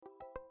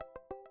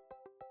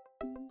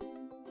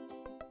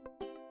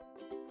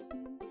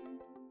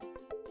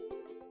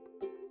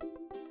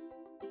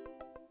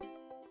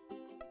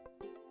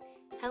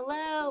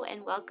Hello,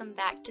 and welcome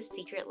back to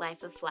Secret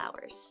Life of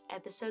Flowers,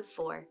 Episode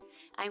 4.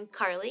 I'm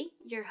Carly,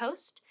 your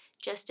host,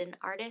 just an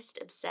artist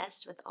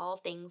obsessed with all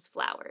things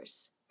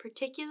flowers,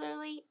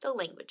 particularly the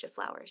language of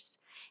flowers,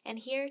 and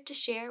here to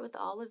share with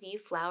all of you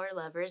flower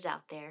lovers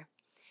out there.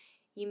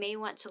 You may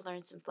want to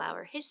learn some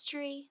flower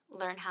history,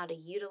 learn how to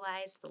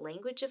utilize the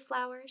language of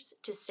flowers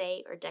to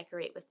say or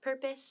decorate with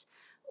purpose,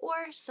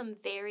 or some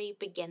very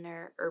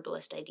beginner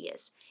herbalist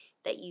ideas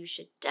that you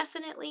should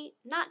definitely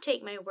not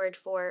take my word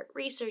for,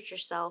 research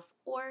yourself,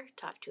 or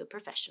talk to a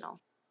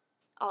professional.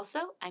 Also,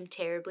 I'm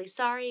terribly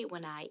sorry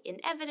when I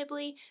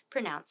inevitably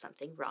pronounce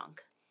something wrong.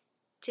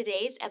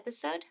 Today's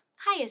episode,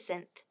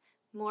 hyacinth,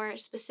 more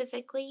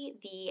specifically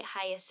the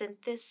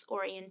Hyacinthus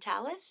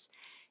orientalis,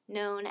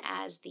 known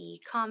as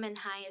the common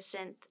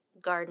hyacinth,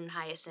 garden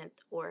hyacinth,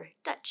 or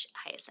Dutch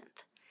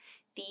hyacinth.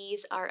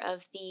 These are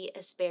of the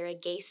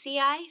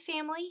Asparagaceae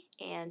family,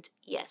 and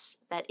yes,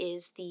 that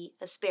is the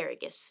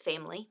asparagus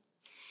family.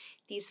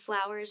 These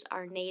flowers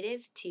are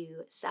native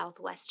to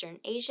southwestern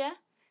Asia,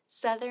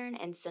 southern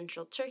and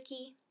central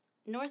Turkey,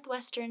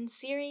 northwestern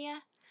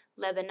Syria,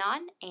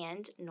 Lebanon,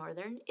 and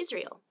northern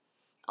Israel,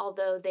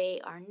 although they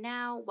are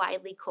now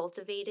widely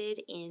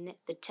cultivated in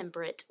the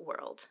temperate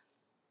world.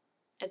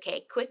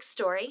 Okay, quick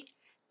story.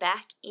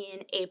 Back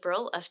in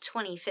April of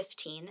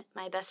 2015,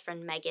 my best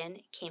friend Megan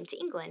came to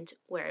England,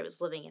 where I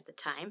was living at the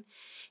time,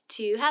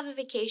 to have a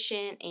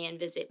vacation and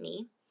visit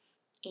me.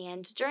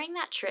 And during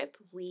that trip,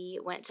 we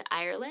went to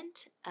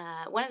Ireland.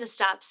 One of the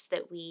stops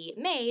that we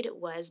made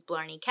was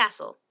Blarney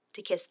Castle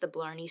to kiss the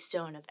Blarney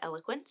Stone of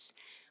Eloquence,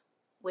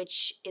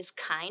 which is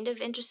kind of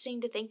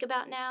interesting to think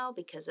about now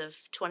because of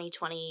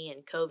 2020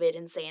 and COVID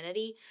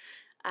insanity.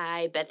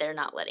 I bet they're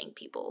not letting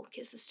people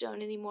kiss the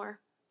stone anymore.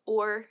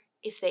 Or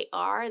if they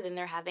are, then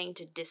they're having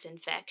to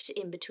disinfect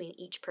in between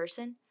each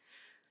person.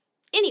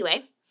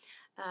 Anyway,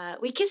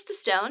 we kissed the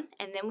stone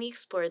and then we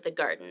explored the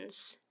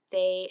gardens.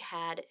 They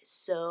had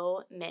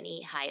so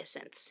many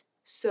hyacinths.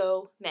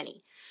 So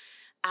many.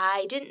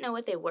 I didn't know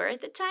what they were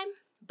at the time,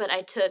 but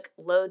I took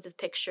loads of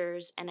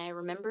pictures and I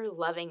remember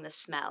loving the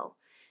smell.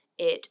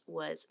 It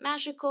was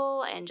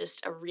magical and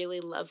just a really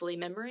lovely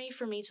memory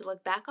for me to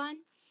look back on.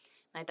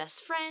 My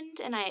best friend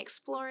and I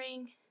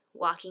exploring,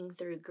 walking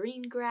through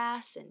green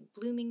grass and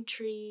blooming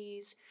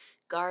trees,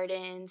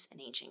 gardens, an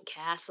ancient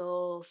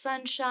castle,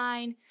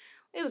 sunshine.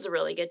 It was a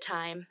really good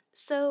time.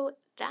 So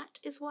that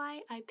is why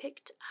I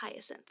picked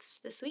hyacinths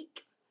this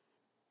week.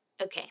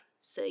 Okay,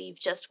 so you've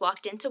just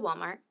walked into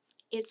Walmart.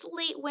 It's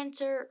late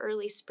winter,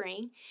 early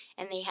spring,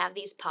 and they have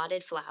these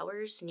potted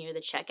flowers near the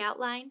checkout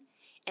line,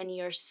 and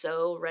you're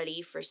so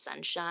ready for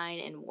sunshine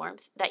and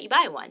warmth that you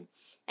buy one,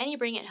 and you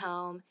bring it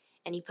home,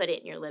 and you put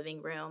it in your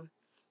living room.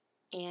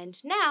 And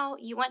now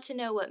you want to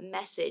know what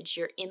message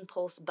your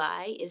impulse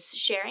buy is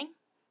sharing?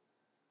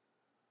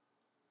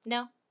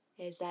 No?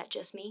 Is that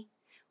just me?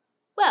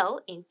 Well,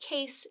 in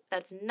case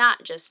that's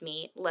not just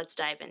me, let's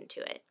dive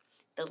into it.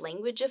 The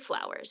language of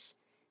flowers.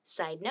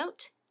 Side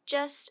note,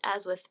 just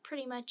as with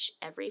pretty much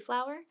every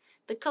flower,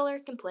 the color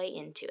can play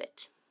into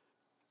it.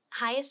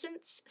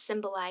 Hyacinths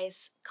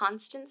symbolize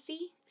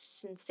constancy,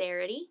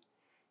 sincerity,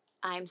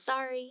 I'm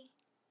sorry,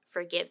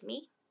 forgive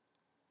me,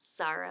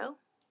 sorrow,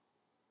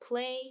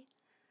 play,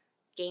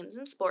 games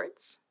and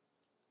sports,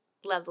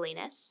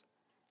 loveliness,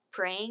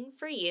 praying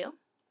for you,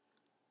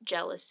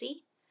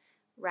 jealousy,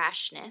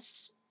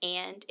 rashness,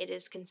 and it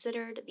is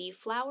considered the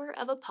flower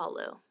of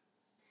Apollo.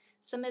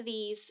 Some of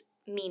these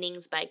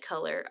meanings by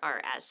color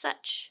are as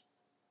such: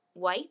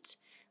 white,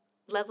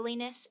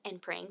 loveliness and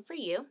praying for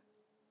you;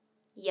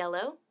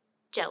 yellow,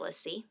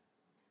 jealousy;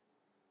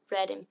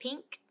 red and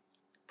pink,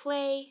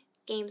 play,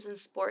 games and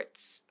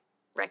sports,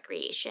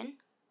 recreation;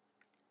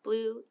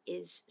 blue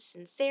is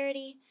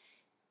sincerity;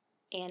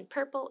 and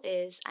purple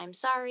is I'm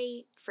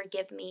sorry,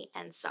 forgive me,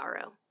 and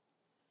sorrow.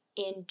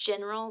 In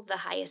general, the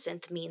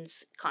hyacinth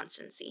means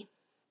constancy.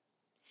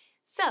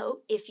 So,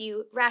 if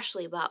you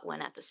rashly bought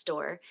one at the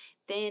store,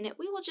 then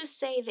we will just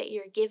say that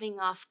you're giving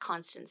off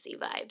constancy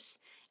vibes.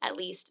 At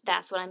least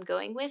that's what I'm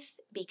going with,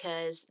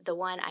 because the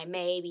one I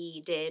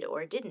maybe did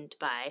or didn't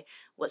buy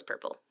was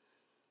purple.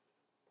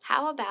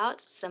 How about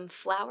some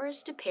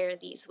flowers to pair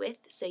these with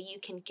so you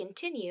can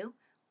continue,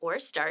 or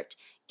start,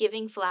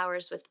 giving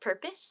flowers with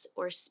purpose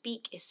or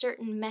speak a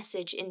certain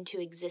message into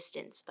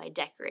existence by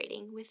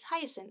decorating with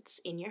hyacinths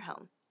in your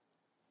home?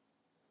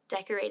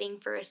 Decorating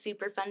for a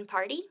super fun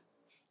party?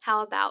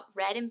 How about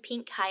red and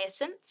pink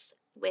hyacinths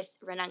with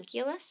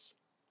ranunculus,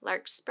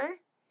 larkspur,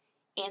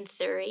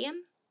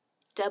 anthurium,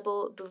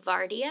 double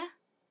bouvardia,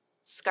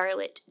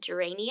 scarlet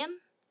geranium,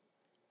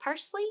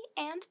 parsley,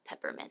 and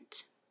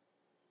peppermint?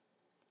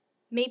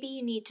 Maybe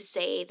you need to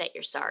say that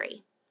you're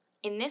sorry.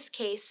 In this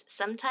case,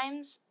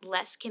 sometimes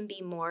less can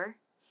be more,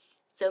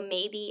 so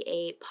maybe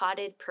a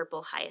potted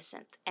purple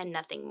hyacinth and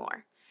nothing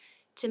more.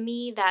 To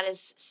me, that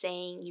is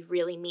saying you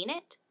really mean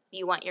it.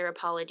 You want your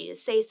apology to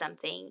say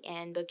something,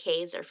 and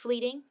bouquets are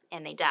fleeting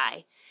and they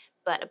die.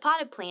 But a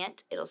potted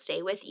plant, it'll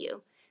stay with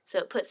you, so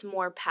it puts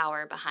more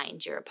power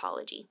behind your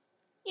apology,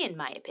 in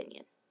my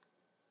opinion.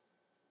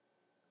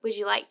 Would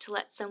you like to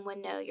let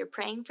someone know you're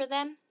praying for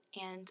them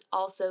and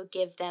also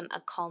give them a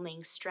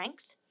calming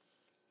strength?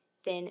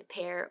 Then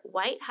pair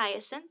white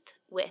hyacinth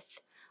with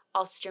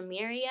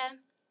Alstroemeria,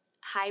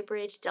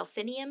 hybrid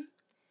delphinium,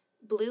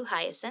 blue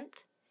hyacinth,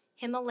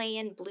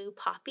 Himalayan blue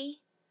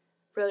poppy,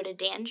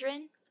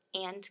 rhododendron,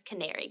 and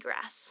canary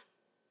grass.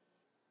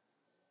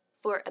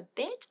 For a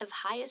bit of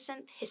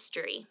hyacinth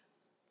history.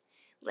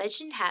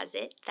 Legend has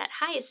it that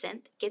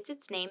hyacinth gets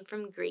its name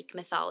from Greek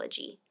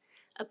mythology.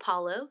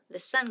 Apollo, the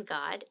sun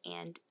god,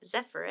 and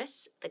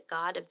Zephyrus, the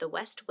god of the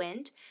west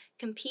wind,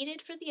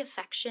 competed for the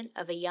affection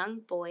of a young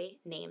boy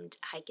named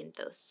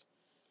Hykynthos.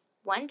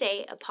 One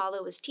day,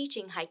 Apollo was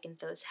teaching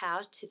Hykynthos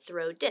how to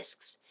throw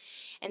discs,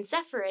 and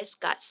Zephyrus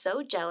got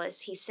so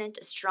jealous he sent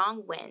a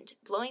strong wind,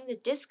 blowing the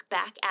disc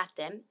back at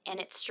them, and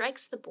it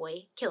strikes the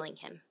boy, killing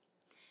him.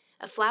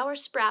 A flower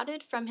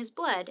sprouted from his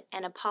blood,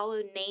 and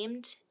Apollo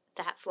named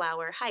that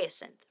flower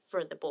Hyacinth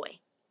for the boy.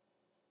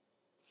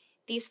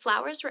 These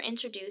flowers were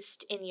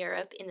introduced in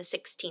Europe in the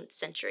 16th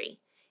century.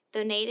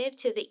 Though native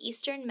to the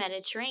eastern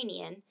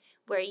Mediterranean,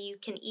 where you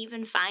can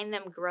even find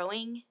them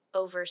growing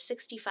over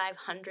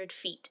 6,500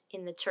 feet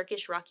in the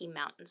Turkish Rocky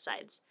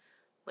mountainsides,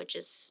 which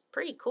is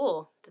pretty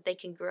cool that they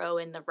can grow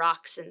in the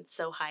rocks and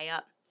so high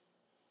up.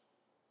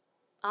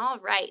 All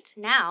right,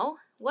 now,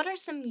 what are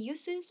some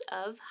uses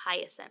of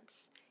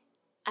hyacinths?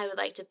 I would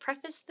like to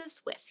preface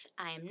this with,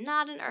 I am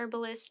not an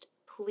herbalist.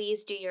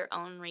 Please do your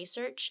own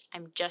research.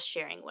 I'm just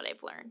sharing what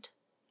I've learned.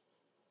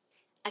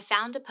 I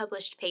found a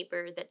published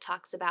paper that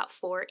talks about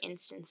 4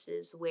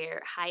 instances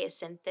where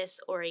Hyacinthus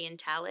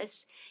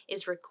orientalis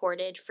is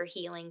recorded for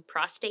healing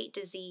prostate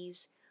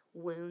disease,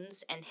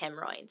 wounds, and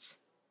hemorrhoids.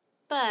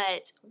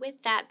 But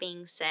with that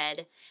being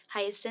said,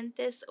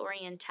 Hyacinthus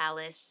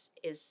orientalis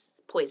is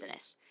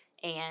poisonous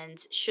and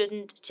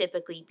shouldn't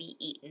typically be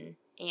eaten,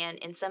 and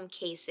in some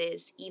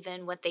cases,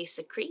 even what they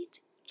secrete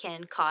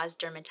can cause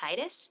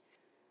dermatitis.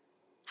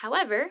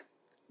 However,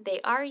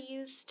 they are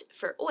used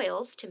for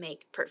oils to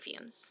make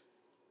perfumes.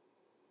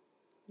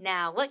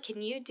 Now, what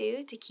can you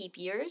do to keep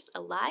yours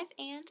alive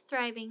and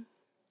thriving?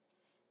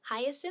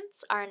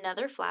 Hyacinths are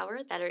another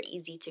flower that are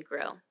easy to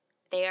grow.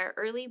 They are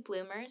early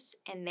bloomers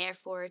and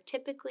therefore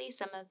typically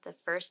some of the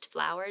first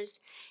flowers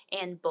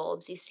and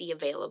bulbs you see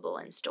available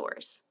in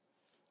stores.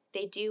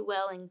 They do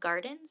well in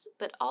gardens,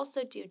 but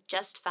also do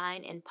just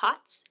fine in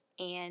pots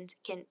and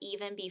can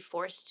even be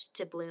forced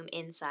to bloom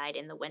inside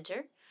in the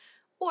winter,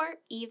 or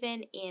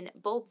even in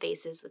bulb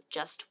vases with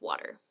just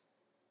water.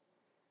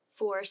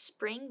 For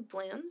spring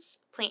blooms,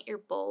 plant your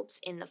bulbs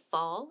in the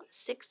fall,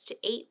 6 to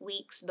 8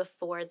 weeks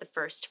before the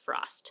first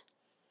frost.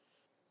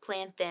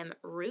 Plant them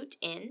root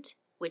end,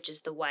 which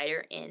is the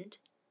wider end,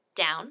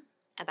 down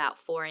about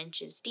 4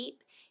 inches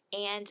deep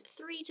and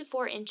 3 to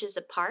 4 inches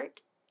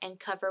apart, and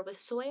cover with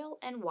soil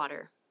and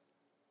water.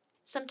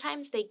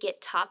 Sometimes they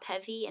get top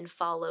heavy and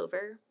fall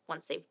over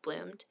once they've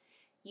bloomed.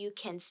 You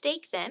can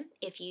stake them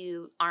if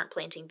you aren't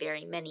planting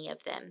very many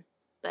of them,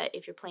 but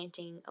if you're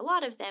planting a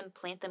lot of them,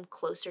 plant them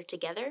closer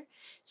together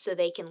so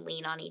they can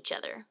lean on each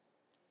other.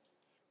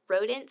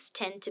 Rodents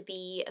tend to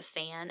be a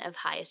fan of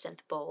hyacinth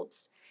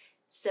bulbs,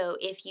 so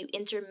if you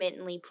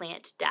intermittently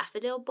plant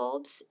daffodil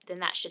bulbs, then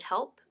that should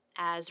help,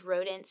 as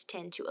rodents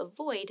tend to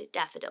avoid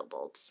daffodil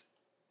bulbs.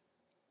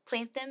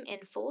 Plant them in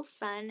full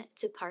sun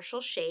to partial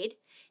shade.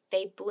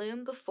 They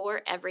bloom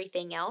before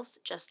everything else,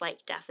 just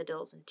like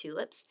daffodils and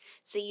tulips,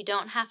 so you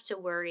don't have to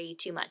worry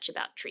too much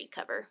about tree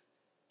cover.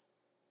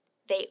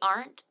 They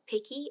aren't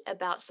picky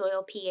about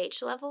soil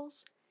pH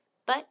levels,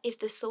 but if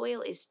the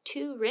soil is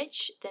too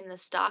rich, then the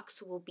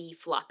stalks will be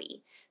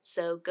floppy,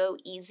 so go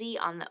easy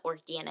on the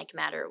organic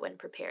matter when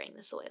preparing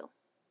the soil.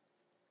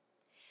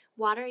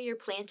 Water your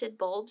planted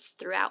bulbs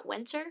throughout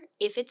winter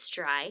if it's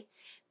dry,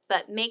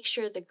 but make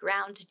sure the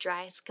ground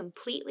dries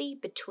completely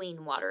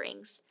between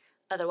waterings,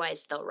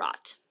 otherwise they'll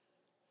rot.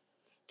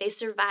 They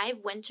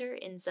survive winter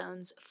in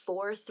zones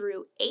 4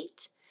 through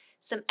 8.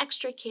 Some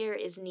extra care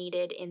is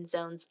needed in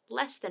zones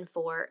less than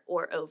 4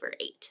 or over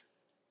 8.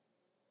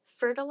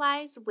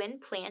 Fertilize when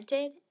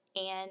planted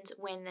and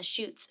when the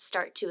shoots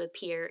start to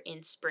appear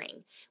in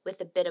spring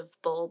with a bit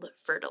of bulb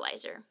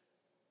fertilizer.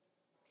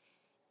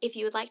 If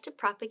you would like to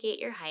propagate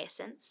your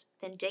hyacinths,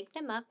 then dig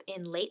them up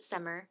in late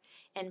summer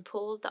and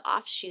pull the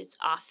offshoots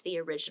off the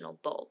original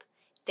bulb,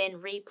 then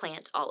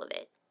replant all of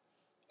it.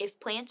 If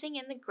planting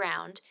in the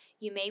ground,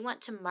 you may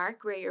want to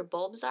mark where your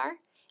bulbs are,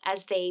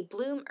 as they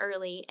bloom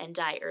early and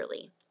die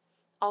early.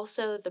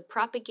 Also, the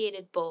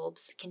propagated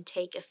bulbs can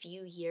take a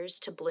few years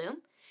to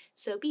bloom,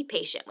 so be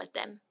patient with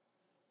them.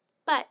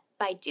 But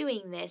by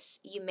doing this,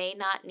 you may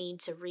not need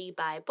to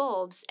rebuy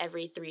bulbs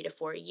every 3 to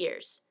 4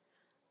 years.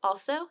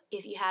 Also,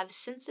 if you have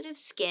sensitive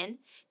skin,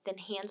 then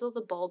handle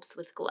the bulbs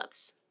with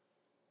gloves.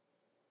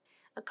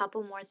 A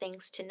couple more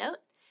things to note.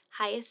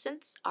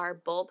 Hyacinths are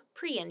bulb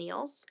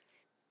perennials,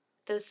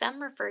 though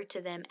some refer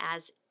to them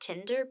as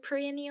tender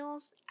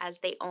perennials, as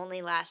they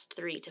only last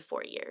 3 to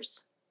 4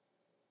 years.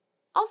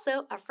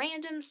 Also, a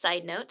random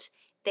side note,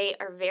 they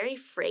are very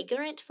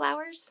fragrant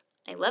flowers.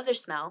 I love their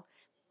smell,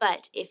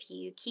 but if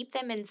you keep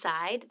them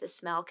inside, the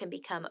smell can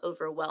become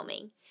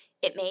overwhelming.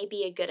 It may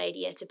be a good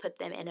idea to put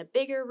them in a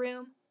bigger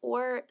room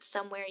or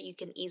somewhere you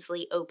can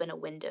easily open a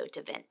window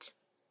to vent.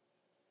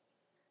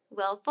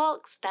 Well,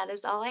 folks, that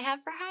is all I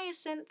have for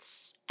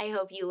hyacinths. I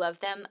hope you love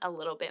them a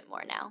little bit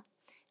more now.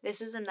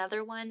 This is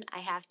another one I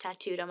have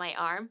tattooed on my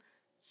arm,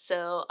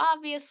 so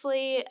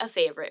obviously a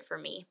favorite for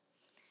me.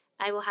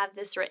 I will have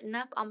this written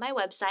up on my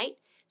website,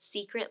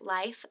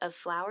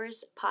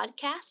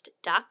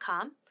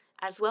 secretlifeofflowerspodcast.com,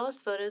 as well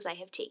as photos I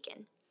have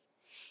taken.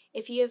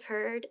 If you have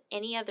heard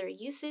any other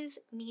uses,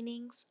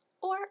 meanings,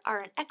 or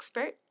are an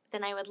expert,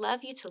 then I would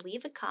love you to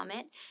leave a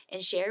comment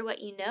and share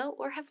what you know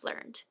or have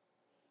learned.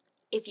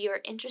 If you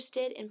are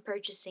interested in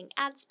purchasing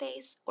ad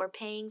space or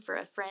paying for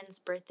a friend's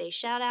birthday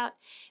shoutout,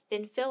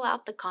 then fill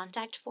out the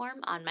contact form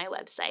on my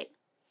website.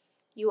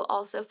 You will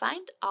also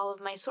find all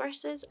of my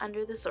sources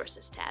under the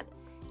Sources tab.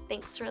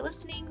 Thanks for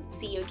listening.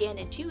 See you again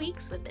in 2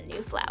 weeks with a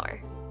new flower.